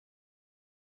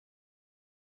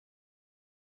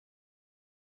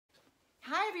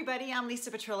Hi everybody, I'm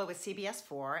Lisa Petrillo with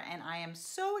CBS4 and I am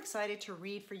so excited to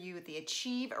read for you the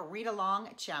Achieve Read Along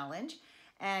Challenge.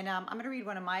 And I'm going to read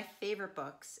one of my favorite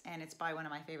books, and it's by one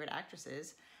of my favorite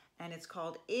actresses, and it's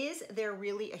called Is There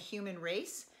Really a Human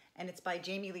Race? And it's by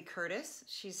Jamie Lee Curtis.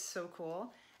 She's so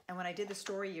cool. And when I did the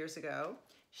story years ago,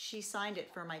 she signed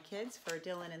it for my kids, for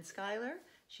Dylan and Skylar.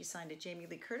 She signed it Jamie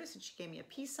Lee Curtis, and she gave me a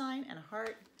peace sign and a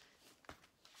heart.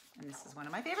 And this is one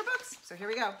of my favorite books. So here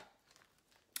we go.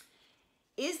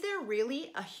 Is there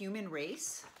really a human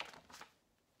race?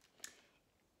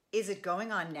 Is it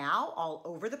going on now all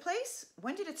over the place?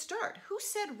 When did it start? Who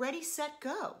said ready, set,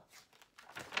 go?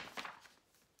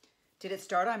 Did it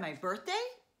start on my birthday?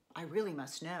 I really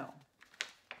must know.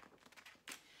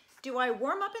 Do I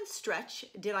warm up and stretch?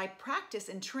 Did I practice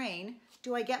and train?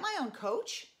 Do I get my own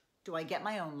coach? Do I get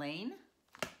my own lane?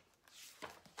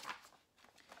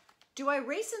 Do I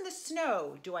race in the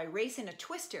snow? Do I race in a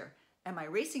twister? Am I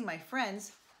racing my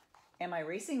friends? Am I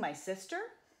racing my sister?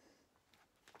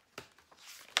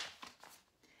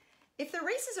 If the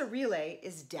race is a relay,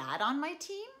 is Dad on my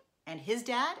team? And his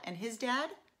dad? And his dad?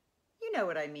 You know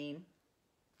what I mean.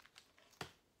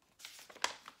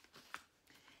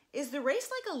 Is the race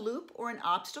like a loop or an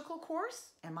obstacle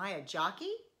course? Am I a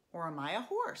jockey or am I a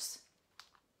horse?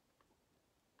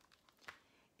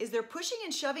 Is there pushing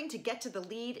and shoving to get to the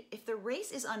lead? If the race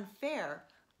is unfair,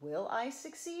 will I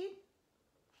succeed?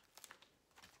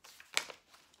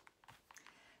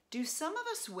 Do some of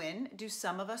us win? Do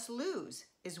some of us lose?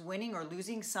 Is winning or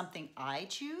losing something I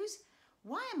choose?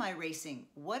 Why am I racing?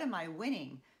 What am I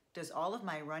winning? Does all of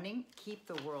my running keep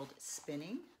the world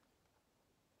spinning?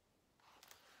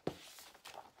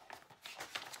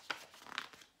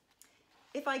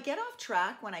 If I get off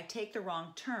track when I take the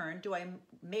wrong turn, do I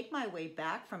make my way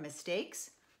back from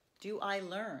mistakes? Do I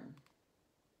learn?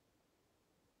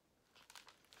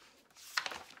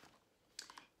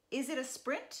 Is it a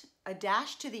sprint, a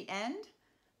dash to the end?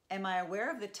 Am I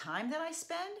aware of the time that I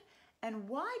spend? And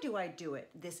why do I do it,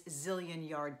 this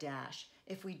zillion-yard dash?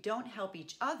 If we don't help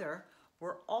each other,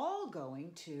 we're all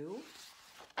going to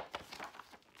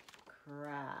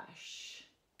crash.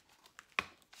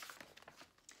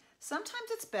 Sometimes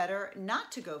it's better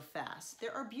not to go fast.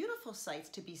 There are beautiful sights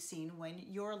to be seen when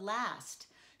you're last.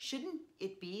 Shouldn't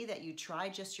it be that you try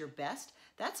just your best?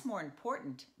 That's more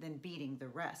important than beating the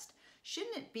rest.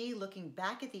 Shouldn't it be looking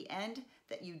back at the end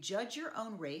that you judge your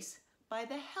own race by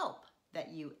the help that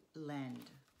you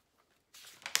lend?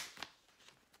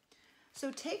 So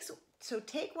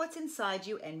take what's inside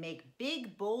you and make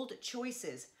big, bold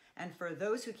choices. And for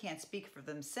those who can't speak for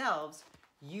themselves,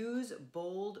 use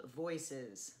bold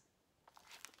voices.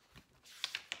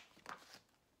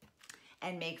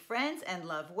 And make friends and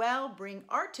love well, bring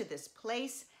art to this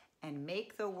place, and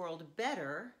make the world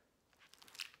better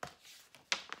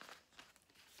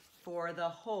for the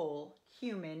whole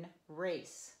human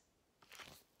race.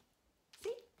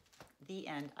 See? The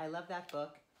end. I love that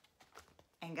book.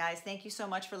 And guys, thank you so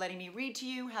much for letting me read to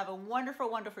you. Have a wonderful,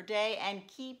 wonderful day, and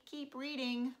keep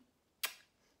reading.